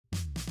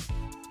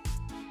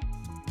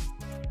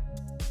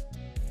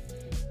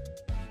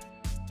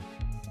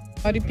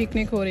हमारी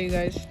पिकनिक हो रही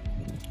guys.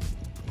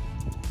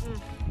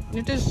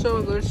 It is so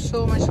good,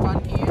 so much fun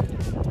here.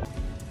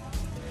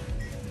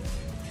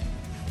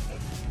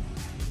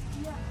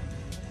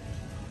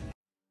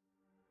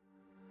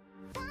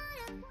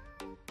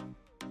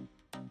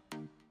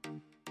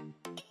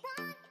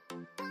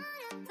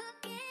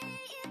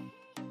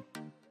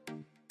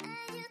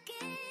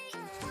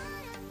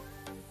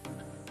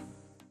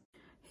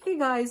 Hey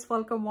guys,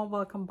 welcome or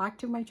welcome back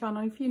to my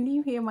channel. If you're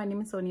new here, my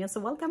name is Sonia,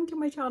 so welcome to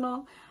my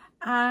channel.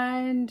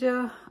 And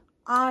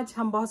आज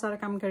हम बहुत सारा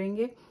काम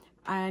करेंगे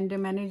and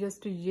मैंने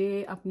just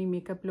ये अपनी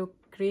makeup look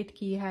create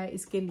की है।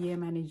 इसके लिए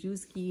मैंने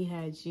यूज़ की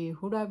है ये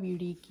हुडा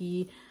ब्यूटी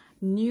की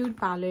nude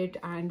palette,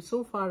 and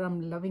so far I'm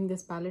loving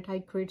this palette. I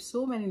create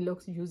so many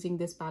looks using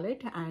this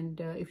palette,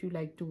 and if you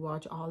like to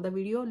watch all the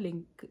video,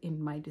 link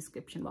in my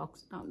description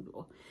box down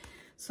below.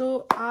 So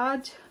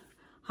आज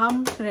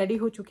हम ready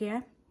हो चुके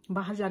हैं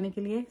बाहर जाने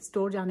के लिए,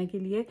 store जाने के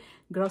लिए,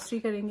 ग्रोसरी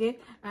करेंगे।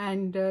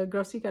 एंड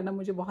ग्रोसरी करना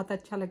मुझे बहुत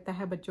अच्छा लगता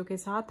है बच्चों के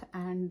साथ।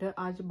 एंड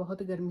आज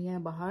बहुत गर्मी है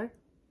बाहर,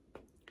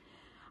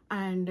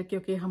 एंड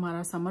क्योंकि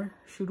हमारा समर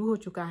शुरू हो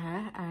चुका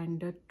है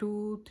एंड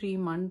 2-3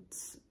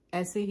 मंथ्स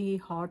ऐसे ही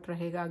हॉट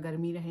रहेगा,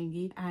 गर्मी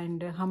रहेगी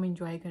एंड हम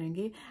इंजॉय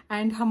करेंगे।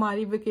 एंड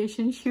हमारी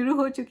वेकेशन शुरू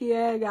हो चुकी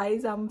है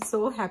guys. I am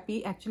so happy.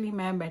 Actually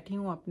मैं बैठी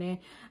हूँ अपने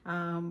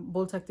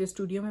बोल सकते हो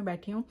स्टूडियो में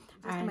बैठी हूँ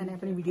एंड मैंने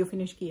अपनी वीडियो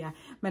फिनिश किया है।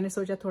 मैंने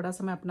सोचा थोड़ा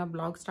सा मैं अपना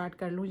ब्लॉग स्टार्ट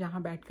कर लूँ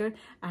यहाँ बैठकर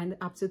एंड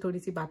आपसे थोड़ी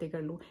सी बातें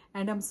कर लूँ।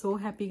 And I am so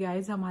happy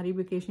guys, हमारी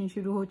वेकेशन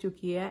शुरू हो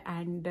चुकी है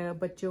एंड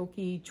बच्चों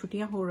की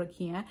छुट्टियाँ हो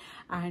रखी हैं।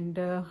 एंड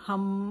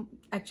हम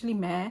एक्चुअली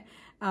मैं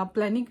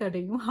प्लानिंग कर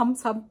रही हूँ, हम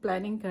सब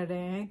प्लानिंग कर रहे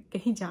हैं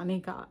कहीं जाने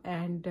का।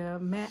 एंड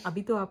मैं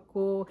अभी तो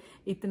आपको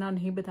इतना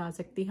नहीं बता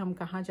सकती हम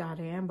कहाँ जा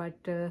रहे हैं,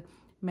 बट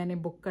मैंने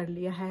बुक कर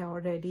लिया है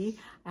ऑलरेडी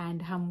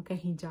एंड हम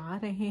कहीं जा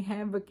रहे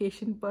हैं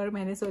वेकेशन पर।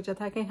 मैंने सोचा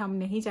था कि हम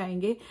नहीं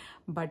जाएंगे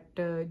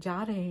बट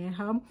जा रहे हैं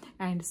हम।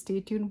 एंड स्टे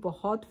ट्यून,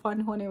 बहुत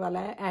फन होने वाला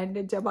है।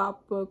 एंड जब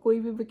आप कोई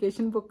भी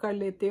वेकेशन बुक कर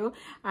लेते हो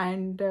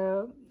एंड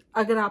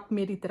अगर आप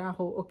मेरी तरह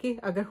हो, ओके,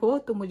 अगर हो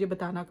तो मुझे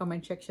बताना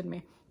कमेंट सेक्शन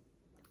में।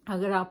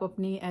 अगर आप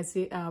अपनी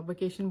ऐसे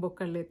वेकेशन बुक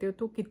कर लेते हो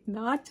तो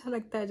कितना अच्छा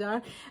लगता है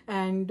यार।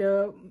 एंड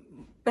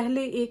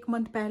पहले 1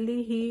 मंथ पहले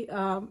ही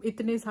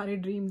इतने सारे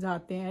ड्रीम्स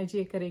आते हैं,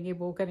 ये करेंगे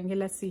वो करेंगे,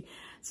 लेट्स सी।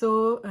 सो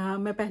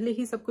मैं पहले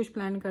ही सब कुछ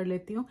प्लान कर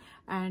लेती हूँ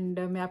एंड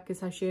मैं आपके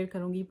साथ शेयर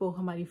करूँगी। वो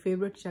हमारी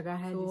फेवरेट जगह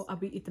है, तो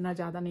अभी इतना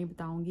ज़्यादा नहीं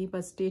बताऊँगी,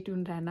 बस स्टे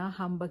ट्यून रहना।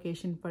 हम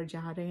वेकेशन पर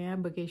जा रहे हैं,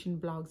 वेकेशन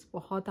ब्लॉग्स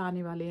बहुत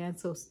आने वाले हैं,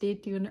 so stay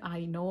tune.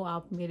 I know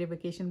आप मेरे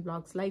वेकेशन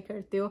ब्लॉग्स लाइक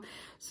करते हो,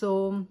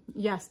 सो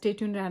या स्टे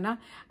ट्यून रहना।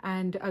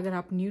 एंड अगर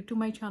आप न्यू टू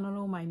माई चैनल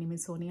हो, my name is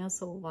Sonia,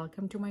 so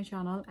welcome to my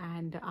channel.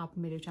 And आप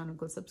मेरे चैनल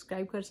को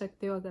सब्सक्राइब कर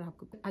सकते हो अगर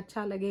आपको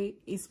अच्छा लगे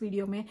इस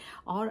वीडियो में,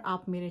 और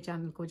आप मेरे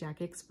चैनल को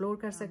जाके एक्सप्लोर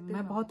कर सकते हो।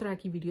 मैं बहुत तरह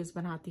की वीडियोस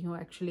बनाती हूँ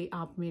एक्चुअली,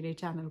 आप मेरे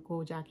चैनल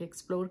को जाके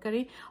एक्सप्लोर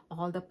करें।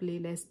 ऑल द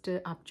प्लेलिस्ट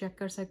आप चेक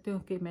कर सकते हो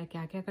कि मैं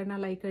क्या क्या करना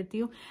लाइक करती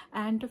हूँ,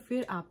 एंड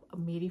फिर आप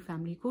मेरी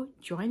फैमिली को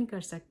ज्वाइन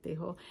कर सकते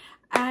हो।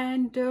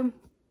 एंड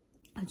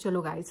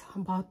चलो गाइज,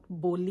 बहुत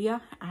बोल लिया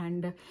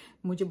एंड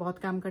मुझे बहुत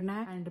काम करना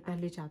है एंड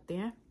पहले जाते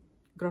हैं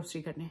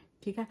ग्रोसरी करने,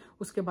 ठीक है?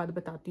 उसके बाद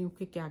बताती हूँ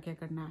कि क्या क्या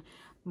करना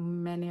है।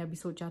 मैंने अभी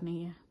सोचा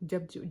नहीं है,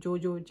 जब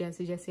जो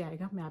जैसे जैसे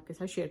आएगा मैं आपके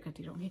साथ शेयर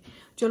करती रहूँगी।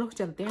 चलो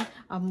चलते हैं।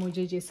 अब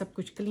मुझे ये सब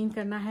कुछ क्लीन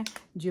करना है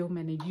जो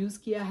मैंने यूज़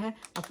किया है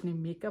अपने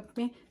मेकअप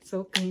में।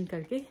 सो क्लीन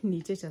करके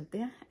नीचे चलते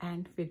हैं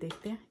एंड फिर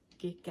देखते हैं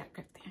कि क्या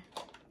करते हैं।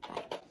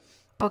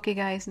 ओके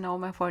गाइस, नाउ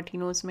मैं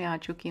फॉर्टिनोज़ में आ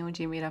चुकी हूँ।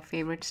 जी मेरा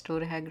फेवरेट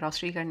स्टोर है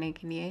ग्रॉसरी करने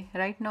के लिए।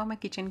 राइट नाउ मैं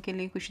किचन के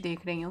लिए कुछ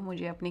देख रही हूँ।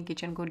 मुझे अपनी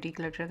किचन को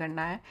डीक्लटर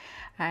करना है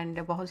एंड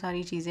बहुत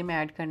सारी चीज़ें मैं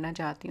ऐड करना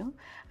चाहती हूँ।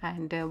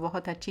 एंड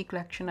बहुत अच्छी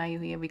कलेक्शन आई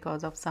हुई है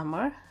बिकॉज ऑफ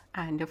समर।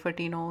 एंड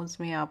फॉर्टिनोज़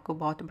में आपको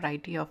बहुत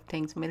वैरायटी ऑफ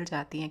थिंग्स मिल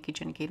जाती हैं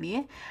किचन के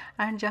लिए।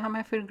 एंड जहाँ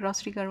मैं फिर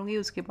ग्रॉसरी करूँगी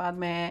उसके बाद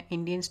मैं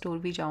इंडियन स्टोर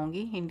भी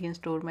जाऊँगी। इंडियन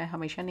स्टोर मैं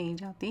हमेशा नहीं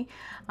जाती,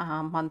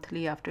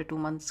 मंथली आफ्टर 2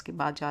 मंथ्स के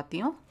बाद जाती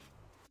हूँ।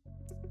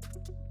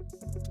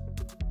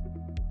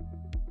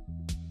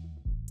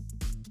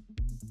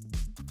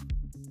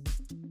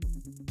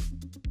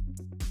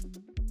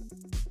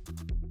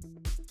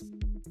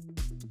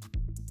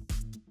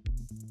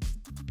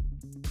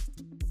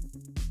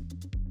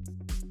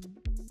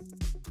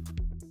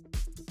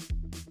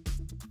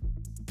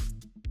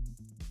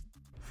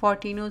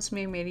 फॉर्टिनोज़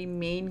में मेरी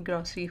मेन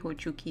ग्रॉसरी हो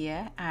चुकी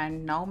है एंड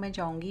नाउ मैं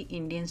जाऊंगी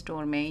इंडियन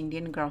स्टोर में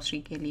इंडियन ग्रॉसरी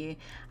के लिए।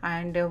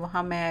 एंड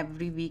वहाँ मैं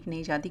एवरी वीक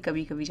नहीं जाती,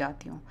 कभी कभी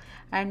जाती हूँ।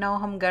 एंड नाउ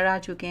हम घर आ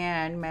चुके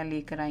हैं एंड मैं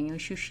लेकर आई हूँ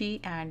सुशी।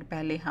 एंड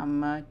पहले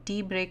हम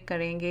टी ब्रेक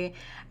करेंगे।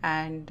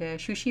 एंड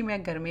सुशी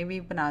मैं घर में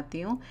भी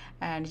बनाती हूँ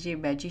एंड ये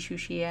वेजी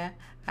सुशी है।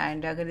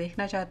 एंड अगर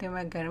देखना चाहते हो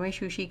मैं घर में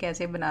सुशी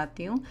कैसे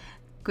बनाती हूँ,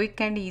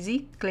 quick and easy,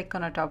 click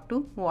on a top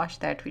to watch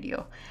that video.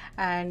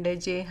 And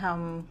जे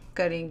हम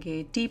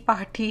करेंगे टी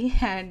पार्टी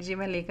एंड जे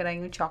मैं लेकर आई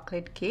हूँ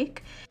chocolate cake.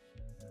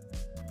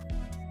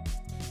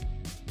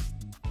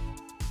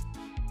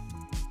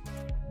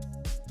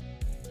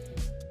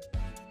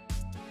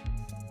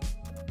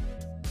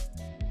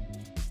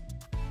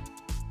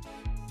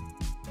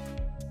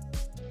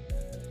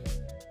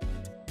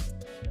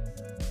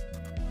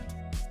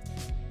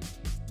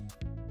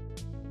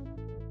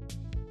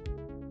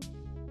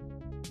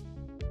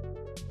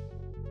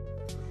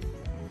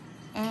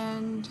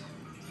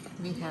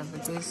 We have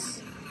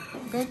this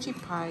veggie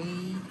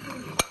pie.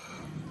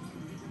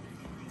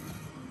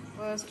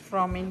 First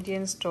from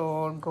Indian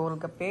store,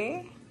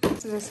 golgappe.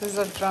 This is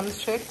a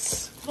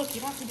drumsticks. Look,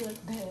 you have to do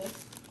like this.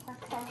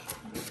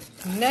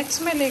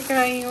 Next मैं लेकर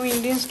आई हूँ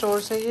Indian store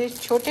से ये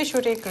छोटे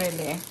छोटे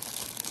करेले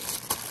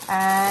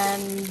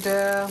एंड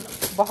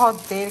बहुत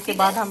देर के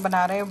बाद हम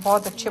बना रहे हैं,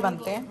 बहुत अच्छे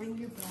बनते हैं.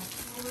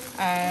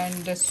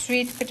 एंड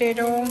स्वीट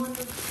पोटैटो,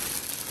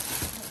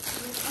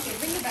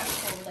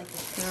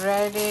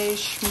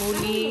 रेडिश,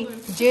 मूली.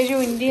 ये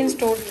जो इंडियन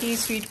स्टोर की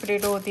स्वीट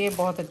पोटैटो होती है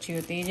बहुत अच्छी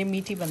होती है, ये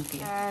मीठी बनती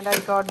है. एंड आई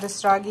गॉट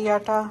दिस रागी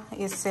आटा.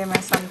 इससे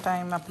मैं सम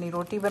टाइम अपनी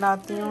रोटी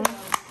बनाती हूँ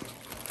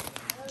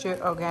जो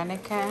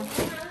ऑर्गेनिक है.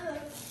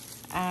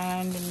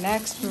 एंड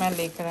नेक्स्ट मैं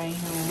लेकर आई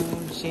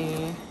हूँ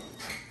ये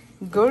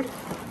गुड़.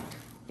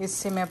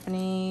 इससे मैं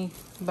अपनी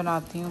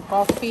बनाती हूँ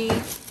कॉफ़ी.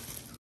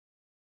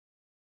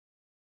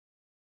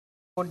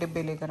 वो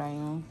डिब्बे लेकर आई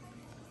हूँ.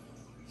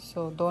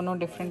 सो दोनों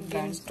डिफरेंट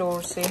ब्रांड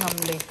स्टोर से हम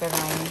लेकर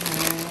आए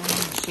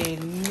हैं ये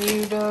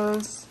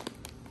नूडल्स.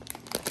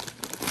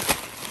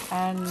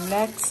 एंड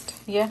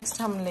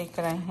नेक्स्ट हम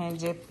लेकर आए हैं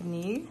ये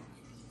पनीर.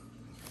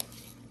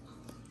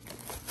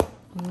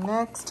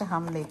 नेक्स्ट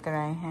हम लेकर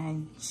आए हैं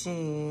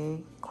ये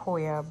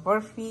खोया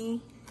बर्फी.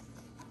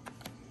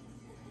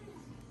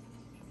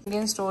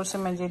 इंडियन स्टोर से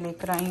मैं ये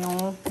लेकर आई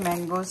हूँ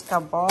मैंगोज़ का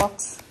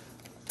बॉक्स.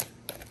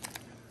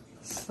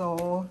 सो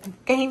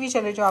कहीं भी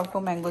चले जो आपको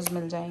मैंगोज़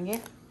मिल जाएंगे.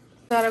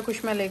 सारा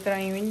कुछ मैं लेकर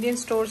आई हूँ इंडियन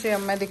स्टोर से. अब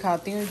मैं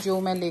दिखाती हूँ जो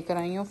मैं लेकर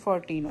आई हूँ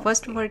फॉर्टिनो.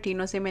 फर्स्ट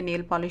फॉर्टिनो से मैं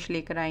नेल पॉलिश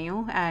लेकर आई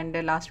हूँ. एंड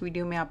लास्ट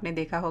वीडियो में आपने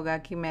देखा होगा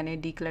कि मैंने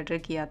डीक्लटर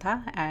किया था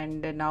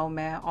एंड नाउ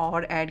मैं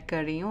और ऐड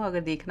कर रही हूँ.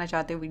 अगर देखना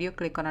चाहते हो video,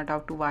 click on at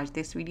to watch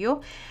this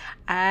video.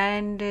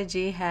 And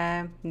ये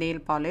है नेल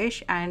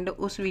पॉलिश. एंड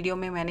उस वीडियो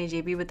में मैंने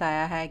ये भी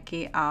बताया है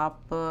कि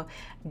आप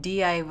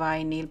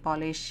DIY नेल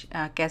पॉलिश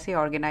कैसे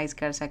ऑर्गेनाइज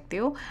कर सकते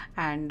हो.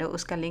 एंड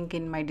उसका link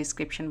in my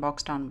description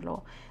box down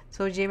below.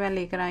 सो ये मैं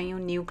लेकर आई हूँ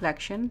न्यू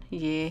कलेक्शन.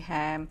 ये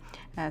है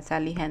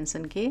सैली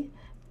हैंसन के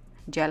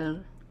जेल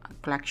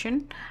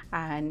कलेक्शन.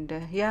 एंड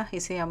या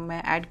इसे अब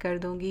मैं ऐड कर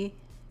दूँगी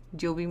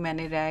जो भी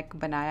मैंने रैक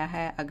बनाया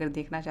है. अगर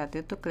देखना चाहते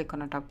हो तो click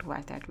on top to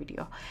watch that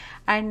video.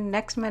 And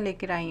next मैं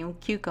लेकर आई हूँ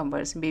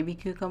क्यूकम्बर्स, बेबी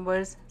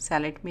क्यूकम्बर्स.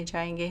 सैलेड में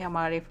जाएंगे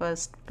हमारे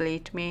फर्स्ट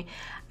प्लेट में.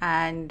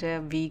 एंड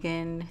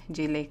वीगन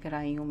ये लेकर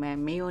आई हूँ मैं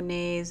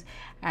मेयोनेज़.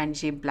 एंड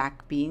ये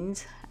ब्लैक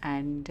बीन्स.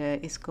 एंड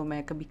इसको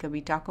मैं कभी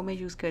कभी टाको में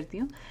यूज़ करती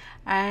हूँ.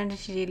 एंड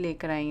ये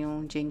लेकर आई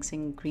हूँ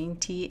जिंक्सिंग ग्रीन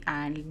टी.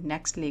 एंड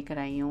नेक्स्ट लेकर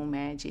आई हूँ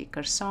मैं ये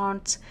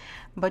croissants.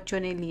 बच्चों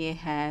ने लिए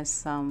हैं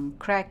सम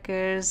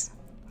क्रैकर्स.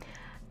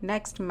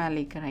 नेक्स्ट मैं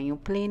लेकर आई हूँ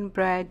plain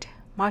bread,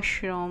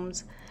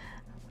 mushrooms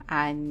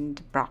and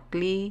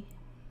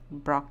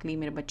broccoli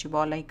मेरे बच्चे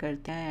बहुत लाइक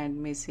करते हैं एंड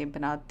मैं इसे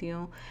बनाती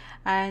हूँ.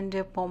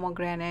 एंड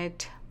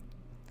पोमोग्रेनेट,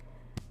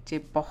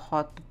 ये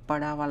बहुत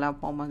बड़ा वाला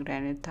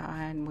पोमोग्रेनेट था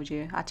एंड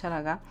मुझे अच्छा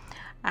लगा.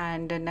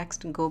 एंड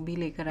नेक्स्ट गोभी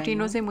लेकर आई.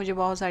 टीनो से मुझे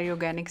बहुत सारी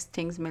ऑर्गेनिक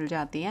थिंग्स मिल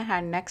जाती हैं.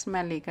 एंड नेक्स्ट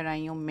मैं लेकर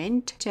आई हूँ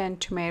मिंट एंड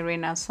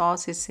मेरिना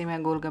सॉस. इससे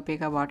मैं गोलगप्पे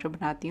का वाटर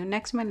बनाती हूँ.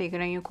 नेक्स्ट मैं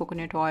लेकर आई हूँ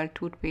कोकोनट ऑयल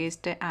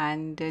टूथपेस्ट.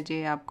 एंड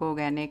ये आपको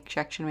ऑर्गेनिक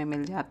सेक्शन में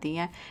मिल जाती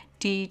हैं.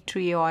 टी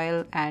ट्री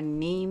ऑयल एंड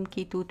नीम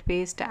की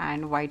toothpaste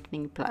and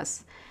whitening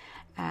plus.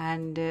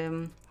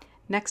 And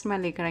next मैं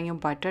लेकर आई हूँ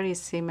बटर.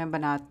 इससे मैं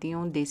बनाती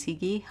हूँ देसी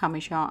घी.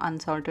 हमेशा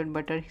अनसॉल्टेड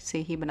बटर से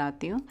ही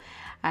बनाती हूँ.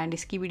 एंड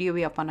इसकी वीडियो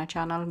भी अपना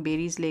चैनल.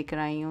 बेरीज़ लेकर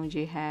आई हूँ,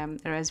 ये है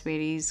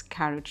रेसबेरीज़.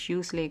 कैरेट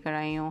जूस लेकर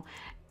आई हूँ.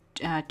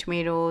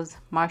 Tomatoes,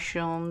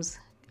 mushrooms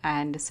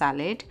and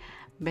salad,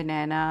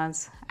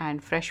 bananas and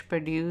fresh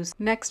produce.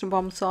 Next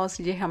Baum sauce,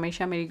 ये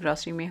हमेशा मेरी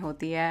ग्रॉसरी में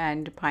होती है.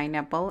 And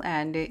pineapple.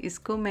 एंड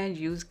इसको मैं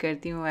यूज़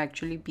करती हूँ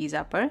एक्चुअली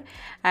पिज़्ज़ा पर.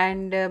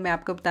 एंड मैं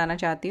आपको बताना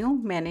चाहती हूँ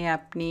मैंने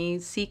अपनी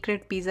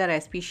सीक्रेट पिज़्ज़ा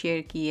रेसिपी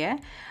शेयर की है.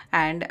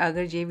 एंड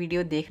अगर ये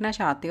वीडियो देखना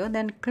चाहते हो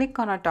then click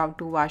on top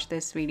to watch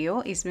this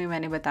video. इसमें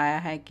मैंने बताया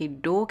है कि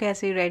डो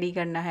कैसे रेडी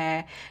करना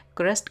है,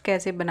 क्रस्ट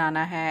कैसे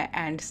बनाना है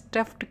एंड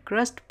स्टफ्ड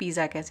क्रस्ट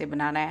पिज़्ज़ा कैसे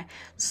बनाना है.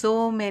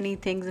 सो मैनी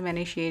थिंग्स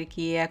मैंने शेयर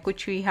की है,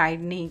 कुछ भी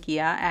हाइड नहीं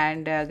किया.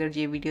 एंड अगर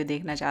ये वीडियो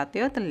देखना चाहते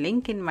हो तो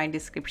link in my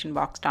description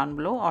box down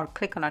below और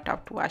click on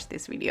top to watch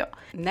this video.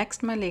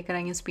 Next मैं लेकर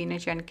आई हूँ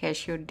spinach and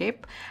cashew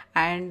dip.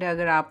 And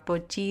अगर आप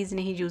चीज़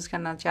नहीं यूज़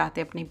करना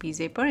चाहते अपने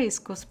पिज़्ज़े पर,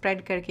 इसको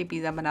स्प्रेड करके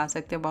पिज़्ज़ा बना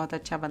सकते हो, बहुत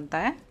अच्छा बनता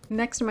है.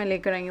 नेक्स्ट मैं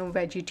लेकर आई हूँ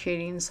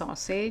वेजिटेरियन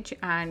सॉसेज.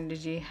 एंड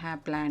ये है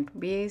प्लांट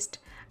बेस्ड.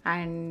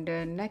 एंड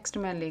नेक्स्ट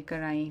मैं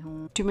लेकर आई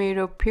हूँ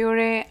tomato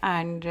puree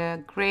and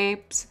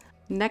grapes.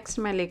 Next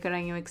मैं लेकर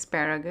आई हूँ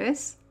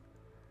एस्पैरागस.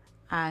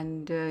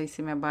 एंड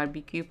इसे मैं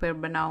बारबेक्यू पर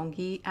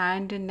बनाऊंगी.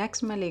 एंड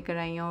नेक्स्ट मैं लेकर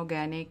आई हूँ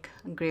organic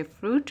grep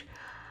fruit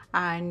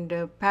and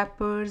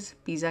papers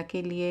pizza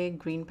के लिए,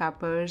 ग्रीन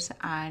पेपर्स.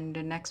 एंड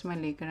नेक्स्ट मैं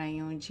लेकर आई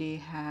हूँ ये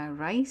है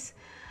rice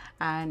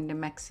and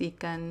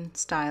Mexican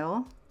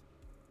style.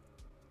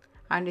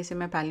 And इसे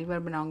मैं पहली बार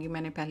बनाऊंगी,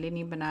 मैंने पहले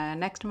नहीं बनाया।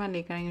 नेक्स्ट मैं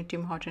लेकर आई हूँ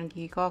टिम हॉर्टन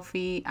की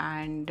कॉफ़ी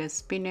एंड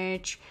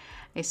स्पिनच।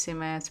 इससे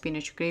मैं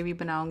स्पिनच ग्रेवी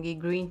बनाऊंगी,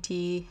 ग्रीन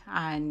टी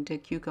एंड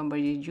क्यूकम्बर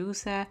ये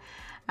जूस है।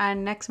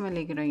 एंड नेक्स्ट मैं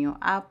लेकर आई हूँ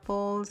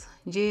एप्पल्स।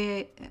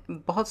 ये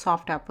बहुत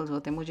सॉफ्ट एप्पल्स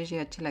होते हैं, मुझे ये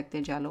अच्छे लगते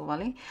हैं जालो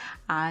वाले।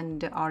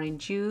 एंड ऑरेंज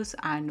जूस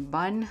एंड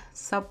बन,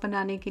 सब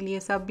बनाने के लिए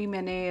सब भी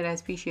मैंने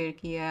रेसिपी शेयर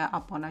की है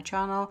up on a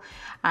channel.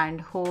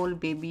 And whole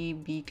baby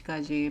beat का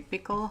ये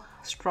pickle,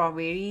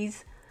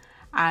 strawberries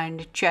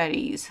and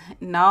cherries.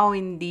 Now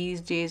in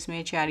these days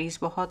में चेरीज़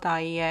बहुत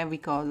आई है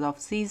बिकॉज ऑफ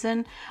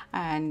सीज़न,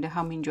 एंड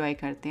हम इंजॉय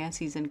करते हैं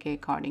सीज़न के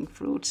अकॉर्डिंग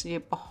फ्रूट्स। ये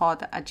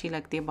बहुत अच्छी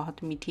लगती है,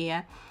 बहुत मीठी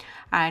है।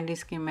 एंड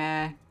इसके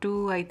मैं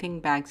 2 आई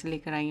थिंक बैग्स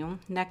लेकर आई हूँ।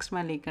 नेक्स्ट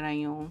मैं लेकर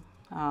आई हूँ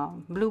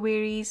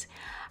ब्लूबेरीज़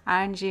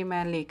एंड ये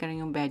मैं लेकर आई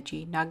हूँ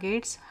veggie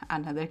nuggets,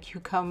 another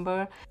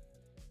cucumber.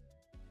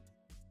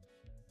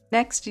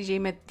 Next ये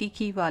मैं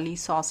तीखी वाली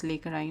सॉस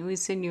लेकर आई हूँ,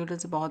 इससे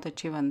नूडल्स बहुत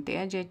अच्छे बनते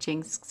हैं, जो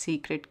चिंग्स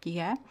सीक्रेट की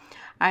है।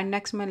 एंड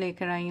नेक्स्ट मैं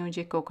लेकर आई हूँ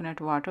ये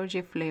कोकोनट वाटर,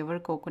 ये फ्लेवर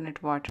कोकोनट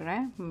वाटर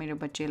है, मेरे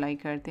बच्चे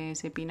लाइक करते हैं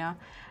इसे पीना।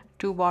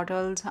 2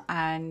 बॉटल्स।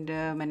 एंड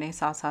मैंने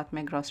साथ साथ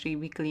में ग्रॉसरी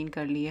भी क्लीन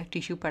कर ली है,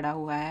 टिश्यू पड़ा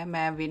हुआ है।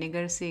 मैं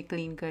विनेगर से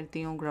क्लीन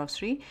करती हूँ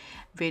ग्रॉसरी,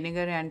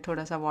 विनेगर एंड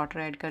थोड़ा सा वाटर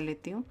ऐड कर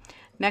लेती हूँ।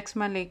 नेक्स्ट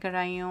मैं लेकर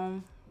आई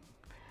हूँ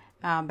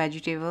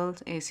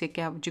वेजिटेबल्स, इसे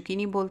क्या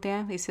जुकीनी बोलते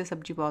हैं, इससे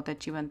सब्जी बहुत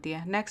अच्छी बनती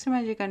है। नेक्स्ट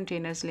मैं ये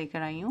कंटेनर्स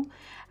लेकर आई हूँ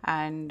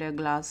एंड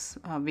ग्लास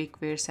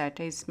बेकवेयर सेट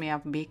है, इसमें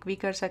आप बेक भी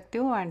कर सकते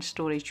हो एंड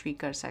स्टोरेज भी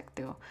कर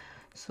सकते हो।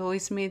 सो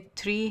इसमें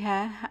 3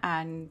 है।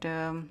 एंड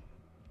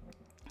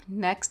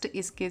नेक्स्ट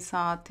इसके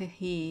साथ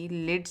ही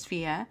लिड्स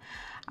भी है।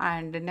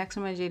 एंड नेक्स्ट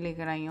मैं ये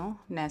लेकर आई हूँ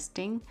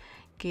नेस्टिंग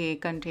के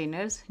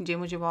कंटेनर्स, जो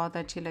मुझे बहुत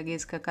अच्छे लगे,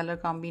 इसका कलर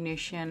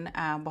कॉम्बिनेशन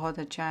बहुत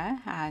अच्छा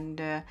है।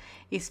 एंड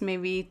इसमें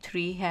भी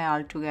 3 है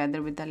all together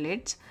with the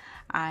leads,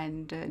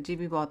 and ये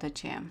भी बहुत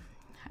अच्छे हैं।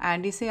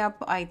 एंड इसे आप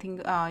आई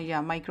थिंक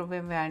या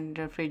माइक्रोवेव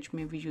एंड फ्रिज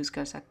में भी यूज़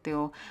कर सकते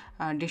हो,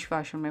 डिश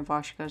वाशर में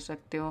वॉश कर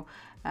सकते हो,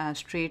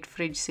 स्ट्रेट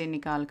फ्रिज से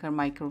निकाल कर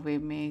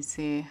माइक्रोवेव में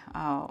इसे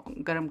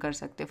गर्म कर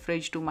सकते हो।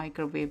 फ्रिज टू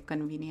माइक्रोवेव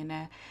कन्वीनियंट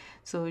है।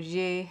 सो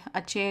ये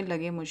अच्छे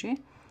लगे मुझे।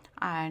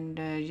 एंड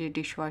ये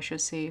डिश वॉशर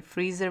से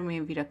फ्रीज़र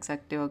में भी रख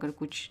सकते हो, अगर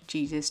कुछ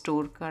चीज़ें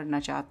स्टोर करना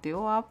चाहते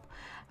हो आप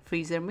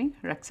फ्रीज़र में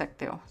रख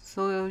सकते हो।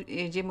 सो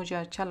ये मुझे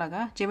अच्छा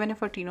लगा, ये मैंने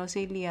फोर्टिनो से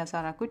ही लिया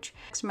सारा कुछ।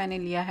 नेक्स्ट मैंने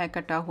लिया है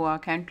कटा हुआ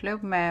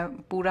कैंटलूप, मैं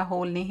पूरा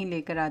होल नहीं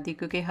लेकर आती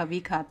क्योंकि हवी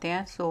खाते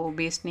हैं, सो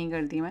वेस्ट नहीं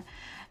करती मैं।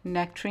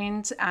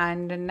 नेक्ट्रिन्स।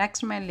 एंड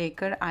नेक्स्ट मैं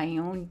लेकर आई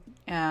हूँ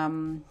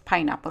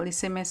पाइनएप्पल,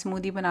 इससे मैं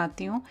स्मूदी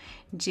बनाती हूँ।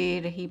 ये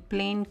रही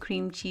प्लेन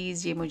क्रीम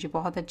चीज़, ये मुझे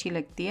बहुत अच्छी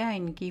लगती है,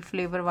 इनकी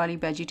फ्लेवर वाली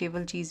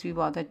वेजिटेबल चीज़ भी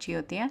बहुत अच्छी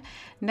होती है।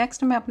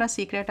 नेक्स्ट मैं अपना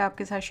सीक्रेट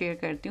आपके साथ शेयर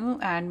करती हूँ,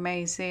 एंड मैं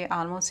इसे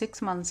ऑलमोस्ट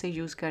 6 मंथ से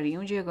यूज़ कर रही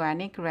हूँ। जो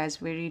ऑर्गेनिक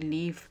रेस्पबेरी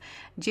लीफ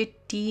जो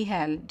टी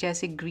है,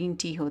 जैसे ग्रीन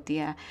टी होती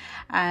है,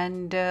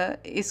 एंड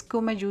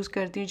इसको मैं यूज़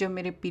करती हूँ जब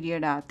मेरे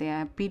पीरियड आते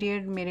हैं।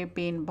 पीरियड मेरे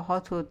पेन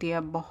बहुत होती है,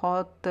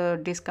 बहुत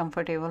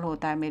डिसकम्फर्टेबल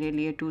होता है मेरे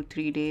लिए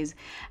 2-3 डेज़,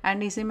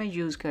 एंड इसे मैं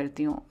यूज़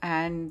करती हूँ।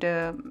 एंड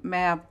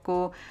मैं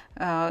आपको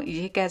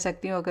ये कह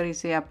सकती हूँ, अगर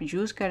इसे आप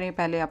यूज़ करें,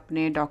 पहले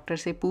अपने डॉक्टर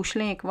से पूछ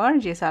लें एक बार,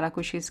 ये सारा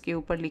कुछ इसके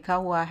ऊपर लिखा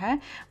हुआ है,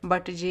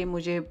 बट ये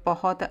मुझे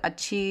बहुत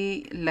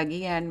अच्छी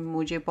लगी एंड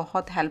मुझे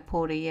बहुत हेल्प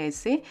हो रही है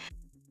इससे।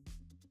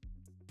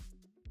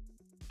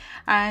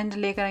 एंड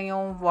लेकर आई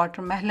हूँ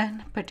वाटरमेलन,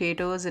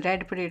 पोटैटोज़,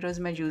 रेड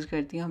पोटैटोज़ मैं यूज़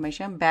करती हूँ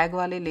हमेशा, बैग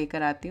वाले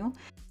लेकर आती हूँ।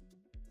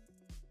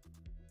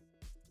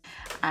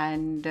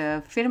 एंड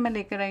फिर मैं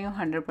लेकर आई हूँ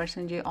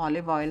 100% ये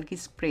ऑलिव ऑयल की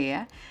स्प्रे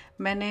है,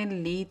 मैंने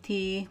ली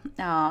थी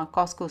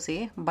कॉस्को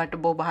से, बट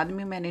वो बाद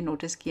में मैंने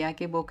नोटिस किया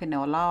कि वो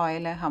कैनोला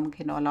ऑयल है, हम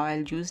कैनोला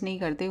ऑयल यूज़ नहीं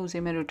करते, उसे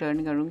मैं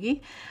रिटर्न करूँगी।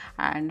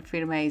 एंड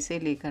फिर मैं इसे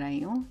लेकर आई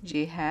हूँ,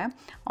 ये है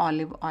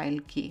ऑलिव ऑयल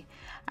की।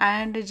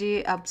 एंड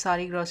ये अब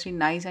सारी ग्रॉसरी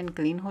नाइस एंड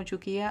क्लीन हो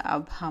चुकी है,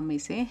 अब हम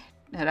इसे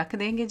रख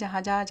देंगे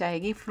जहाँ जहाँ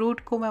जाएगी। फ्रूट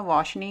को मैं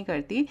वॉश नहीं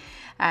करती,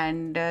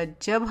 एंड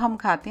जब हम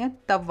खाते हैं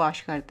तब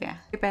वॉश करते हैं।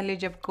 पहले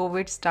जब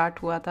कोविड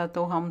स्टार्ट हुआ था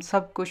तो हम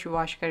सब कुछ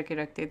वॉश करके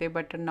रखते थे,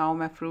 बट नाउ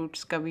मैं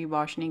फ्रूट्स कभी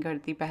वॉश नहीं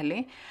करती पहले।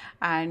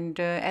 एंड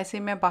ऐसे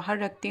मैं बाहर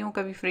रखती हूँ,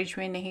 कभी फ्रिज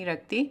में नहीं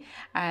रखती।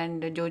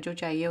 एंड जो जो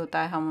चाहिए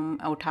होता है हम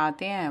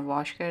उठाते हैं,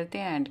 वॉश करते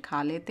हैं एंड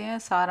खा लेते हैं।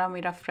 सारा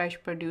मेरा फ्रेश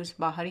प्रोड्यूस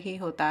बाहर ही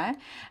होता है।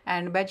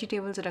 एंड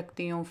वेजिटेबल्स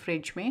रखती हूँ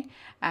फ्रिज में,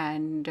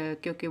 एंड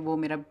क्योंकि वो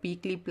मेरा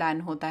वीकली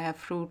प्लान होता है,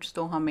 फ्रूट्स तो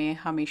हमें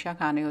हमेशा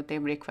खाने होते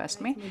हैं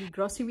ब्रेकफास्ट में। मेरी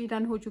ग्रॉसरी भी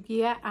डन हो चुकी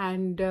है,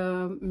 एंड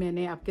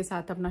मैंने आपके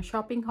साथ अपना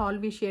शॉपिंग हॉल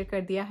भी शेयर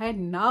कर दिया है।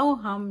 नाउ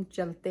हम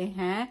चलते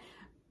हैं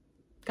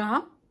कहाँ,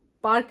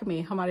 पार्क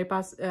में। हमारे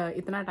पास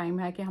इतना टाइम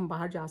है कि हम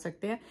बाहर जा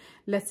सकते हैं।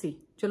 लेट्स सी,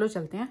 चलो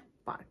चलते हैं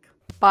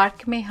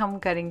पार्क में हम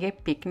करेंगे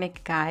पिकनिक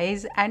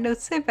गाइस, एंड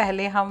उससे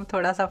पहले हम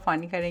थोड़ा सा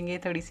फन करेंगे,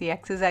 थोड़ी सी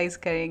एक्सरसाइज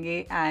करेंगे।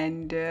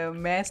 एंड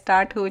मैं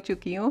स्टार्ट हो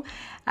चुकी हूँ,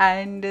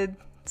 एंड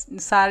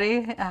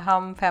सारे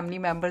हम फैमिली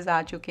मेम्बर्स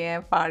आ चुके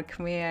हैं पार्क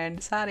में एंड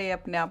सारे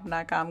अपने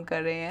अपना काम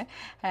कर रहे हैं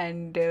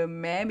एंड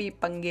मैं भी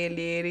पंगे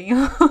ले रही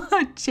हूँ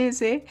अच्छे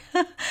से।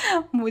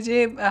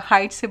 मुझे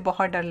हाइट से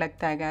बहुत डर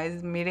लगता है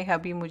गाइस। मेरे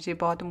हबी मुझे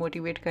बहुत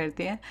मोटिवेट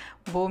करते हैं,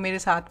 वो मेरे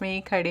साथ में ही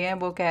खड़े हैं,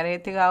 वो कह रहे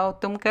थे आओ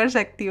तुम कर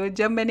सकती हो।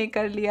 जब मैंने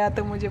कर लिया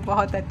तो मुझे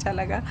बहुत अच्छा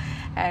लगा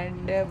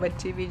एंड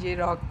बच्चे भी ये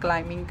रॉक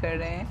क्लाइंबिंग कर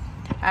रहे हैं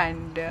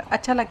एंड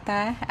अच्छा लगता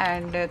है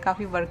एंड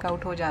काफ़ी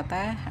वर्कआउट हो जाता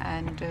है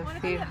एंड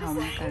फिर हम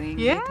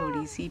करेंगे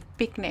थोड़ी सी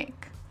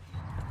पिकनिक।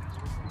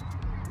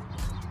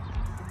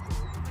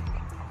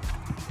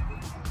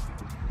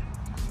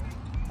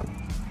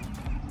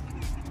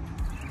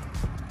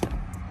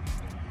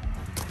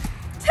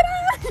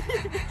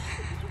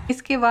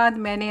 इसके बाद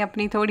मैंने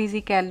अपनी थोड़ी सी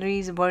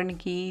कैलोरीज बर्न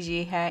की।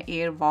 ये है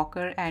एयर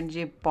वॉकर एंड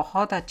ये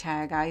बहुत अच्छा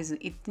है गाइस,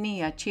 इतनी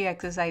अच्छी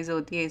एक्सरसाइज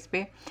होती है इस पे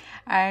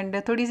एंड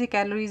थोड़ी सी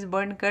कैलोरीज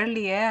बर्न कर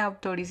ली है, अब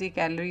थोड़ी सी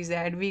कैलोरीज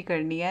ऐड भी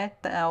करनी है।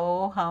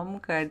 तो हम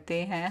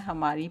करते हैं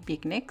हमारी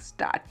पिकनिक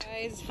स्टार्ट।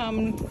 गाइस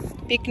हम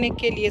पिकनिक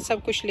के लिए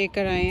सब कुछ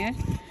लेकर आए हैं,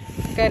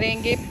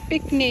 करेंगे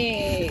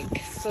पिकनिक।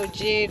 सो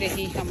ये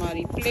रही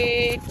हमारी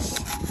प्लेट्स,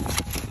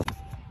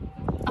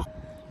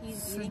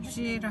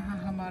 ये रहा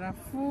हमारा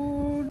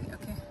फूड।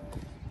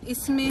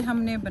 इसमें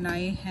हमने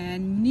बनाए हैं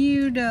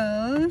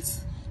noodles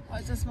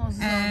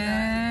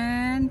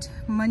and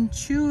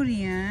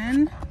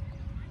Manchurian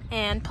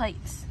and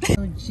plates.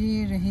 तो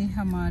ये रहे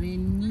हमारे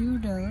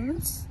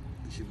नूडल्स,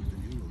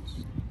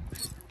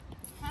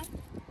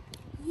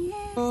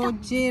 तो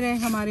ये रहे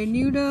हमारे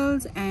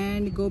नूडल्स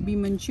एंड गोभी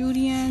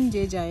मंचूरियन।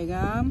 ये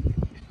जाएगा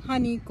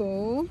हनी को।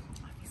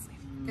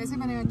 कैसे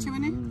बने? अच्छे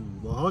बने?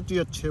 बहुत ही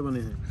अच्छे बने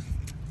हैं।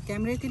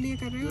 कैमरे के लिए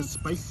कर रहे हो?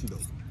 स्पाइसी दो।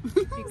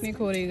 पिकनिक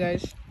हो रही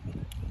guys.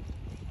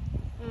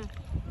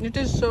 It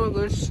is so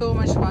good, so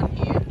much fun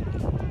here.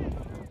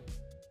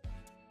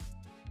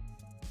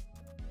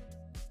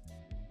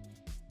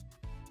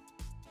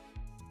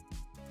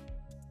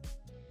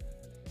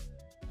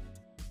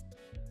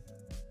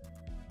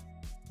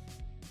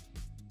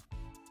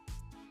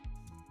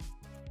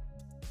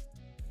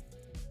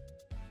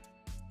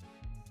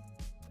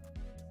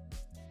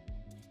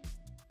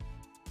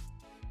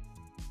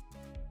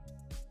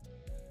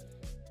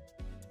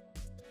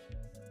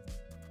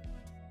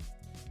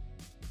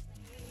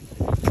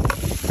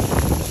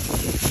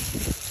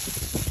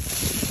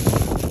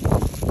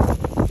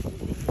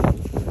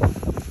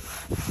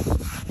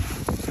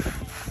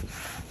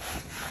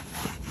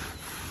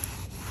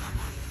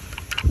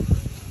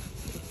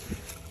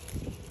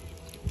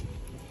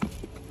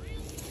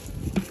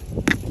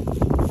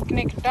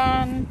 Picnic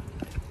done.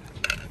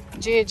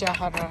 जे जा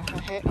रहा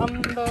है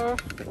अंदर।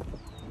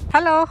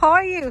 Hello, how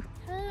are you?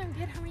 Hello, I'm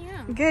good. How are you?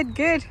 Good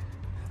good.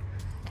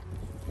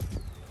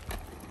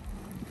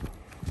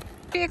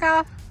 ठीक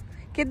है,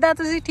 किद्दां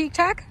तुसी? ठीक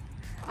ठाक?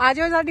 आ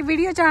जाओ, साडी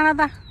वीडियो च आना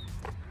था।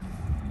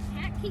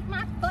 Can't keep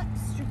my foot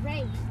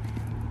straight.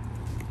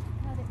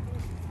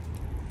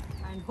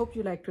 And hope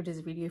you liked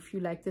today's video. If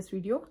you like this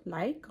video,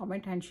 like,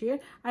 comment and share,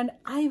 and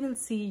I will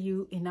see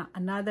you in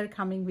another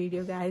coming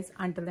video guys.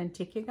 Until then,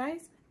 take care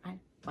guys and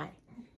bye.